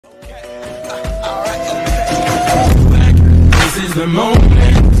is the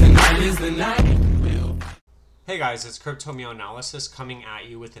moment, tonight is the night. Hey guys, it's Crypto Meow Analysis coming at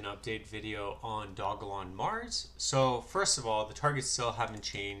you with an update video on Dogelon Mars. So first of all, the targets still haven't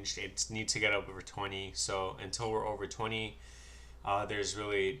changed. It needs to get up over 20. So until we're over 20, there's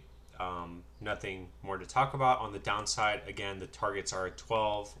really nothing more to talk about. On the downside, again, the targets are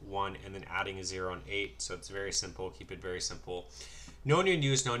 12, 1, and then adding a 0 and 8. So it's very simple. Keep it very simple. No new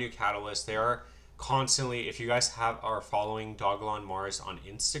news, no new catalyst. They are constantly, if you guys are following Dogelon Mars on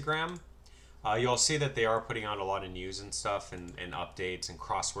Instagram, you'll see that they are putting out a lot of news and stuff and updates and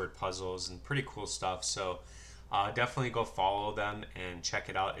crossword puzzles and pretty cool stuff. So definitely go follow them and check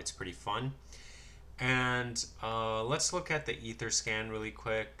it out. It's pretty fun. And let's look at the Ether scan really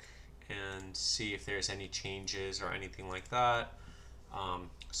quick and see if there's any changes or anything like that.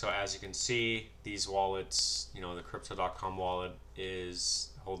 So as you can see, these wallets, the crypto.com wallet is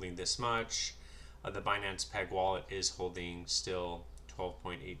holding this much. The Binance Peg wallet is holding still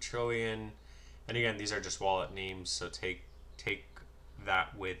 12.8 trillion. And again, these are just wallet names, so take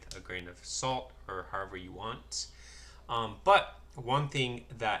that with a grain of salt or however you want. But one thing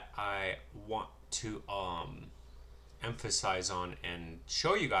that I want to emphasize on and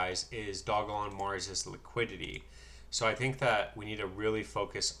show you guys is Dogelon Mars' liquidity. So I think that we need to really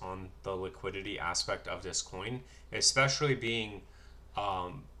focus on the liquidity aspect of this coin, especially being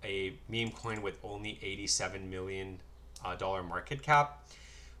a meme coin with only $87 million market cap.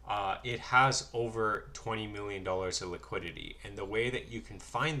 It has over $20 million of liquidity. And the way that you can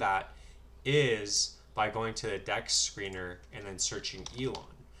find that is by going to the DEX screener and then searching ELON.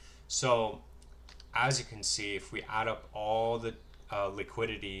 So as you can see, if we add up all the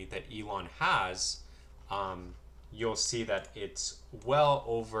liquidity that ELON has, you'll see that it's well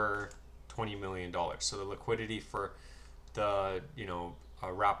over $20 million. So the liquidity for the,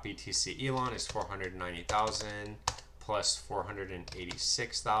 wrap BTC ELON is 490,000. Plus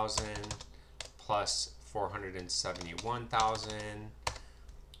 486,000, plus 471,000,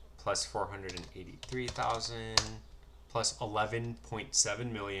 plus 483,000, plus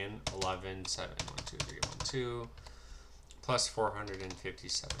 11.7 million, 11, 7, 1, 2, 3, 1, 2, plus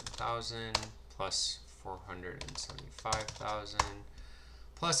 457,000, plus 475,000,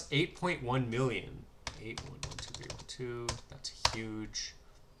 plus 8.1 million, 8, 1, 1, 2, 3, 1, 2, that's huge,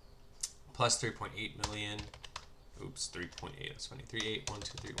 plus 3.8 million. Oops, 3.8, that's funny. 3.8, 1,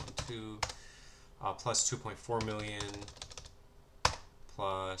 2, 3, 1, 2, plus 2.4 million,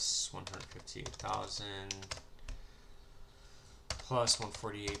 plus 158,000, plus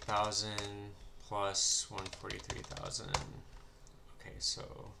 148,000, plus 143,000. Okay,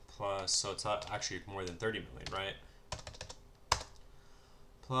 so it's actually more than 30 million, right?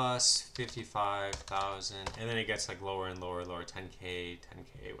 Plus 55,000, and then it gets like lower and lower, 10K,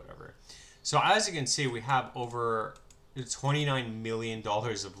 whatever. So as you can see, we have over $29 million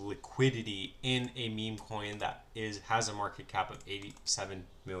of liquidity in a meme coin that has a market cap of $87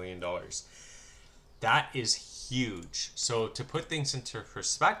 million. That is huge. So to put things into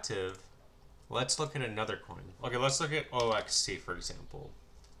perspective, let's look at another coin. Okay, let's look at OXC, for example,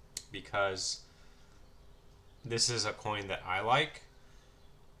 because this is a coin that I like.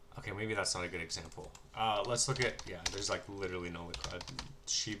 Okay, maybe that's not a good example. Let's look at, there's like literally no liquid.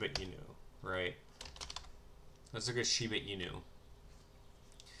 Shiba Inu. Right. Let's look at Shiba Inu.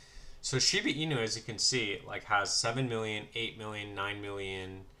 So Shiba Inu, as you can see, has 7 million, 8 million, 9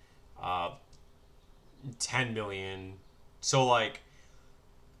 million, 10 million. So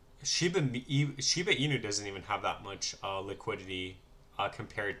Shiba Inu doesn't even have that much liquidity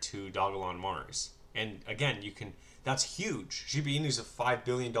compared to Dogelon Mars. And again, that's huge. Shiba Inu is a $5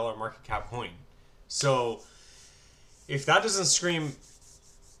 billion market cap coin. So if that doesn't scream,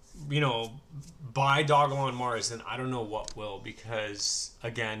 buy Dogelon Mars, then I don't know what will, because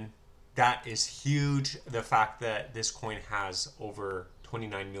again, that is huge. The fact that this coin has over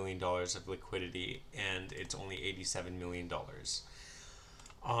 $29 million of liquidity and it's only $87 million.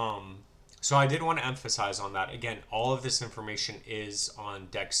 So I did want to emphasize on that. Again, all of this information is on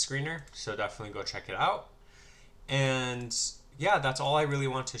DEX Screener, so definitely go check it out. And yeah, that's all I really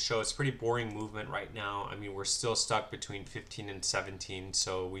want to show. It's pretty boring movement right now. I mean, we're still stuck between 15 and 17.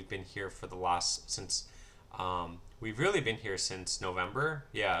 So we've been here for we've really been here since November.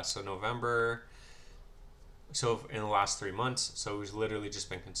 Yeah, so November. So in the last 3 months. So we've literally just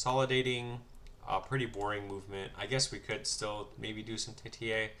been consolidating. Pretty boring movement. I guess we could still maybe do some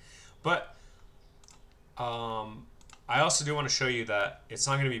TTA. But I also do want to show you that it's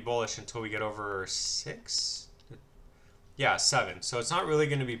not going to be bullish until we get over 6. Yeah, 7. So it's not really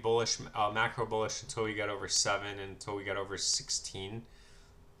going to be bullish, macro bullish until we get over 7 and until we get over 16.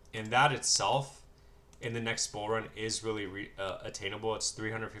 And that itself in the next bull run is really attainable. It's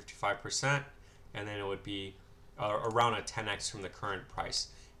 355%, and then it would be around a 10x from the current price.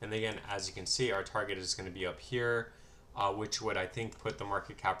 And again, as you can see, our target is going to be up here, which would, I think, put the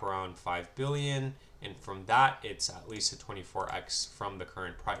market cap around 5 billion. And from that, it's at least a 24x from the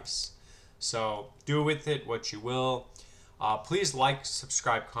current price. So do with it what you will. Please like,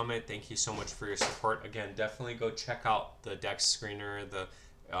 subscribe, comment. Thank you so much for your support. Again, definitely go check out the DEX screener, the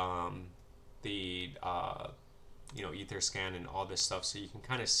Etherscan and all this stuff, so you can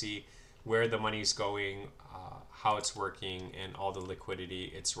kind of see where the money's going, how it's working, and all the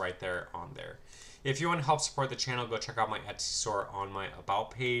liquidity. It's right there on there. If you want to help support the channel, go check out my Etsy store on my About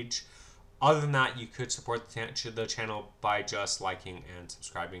page. Other than that, you could support the channel by just liking and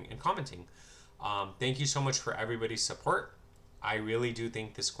subscribing and commenting. Thank you so much for everybody's support. I really do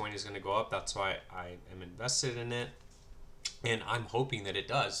think this coin is going to go up. That's why I am invested in it, and I'm hoping that it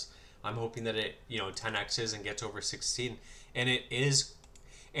does. I'm hoping that it 10x's and gets over 16, and it is,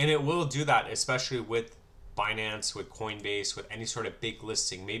 and it will do that, especially with Binance, with Coinbase, with any sort of big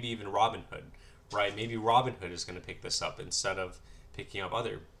listing, maybe even Robinhood, right? Maybe Robinhood is going to pick this up instead of picking up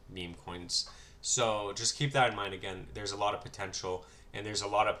other meme coins. So just keep that in mind. Again, there's a lot of potential, and there's a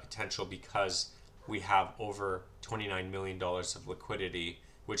lot of potential because we have over $29 million of liquidity,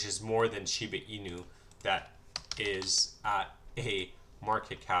 which is more than Shiba Inu, that is at a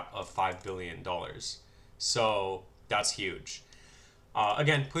market cap of $5 billion. So that's huge.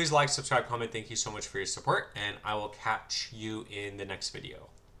 Again, please like, subscribe, comment. Thank you so much for your support, and I will catch you in the next video.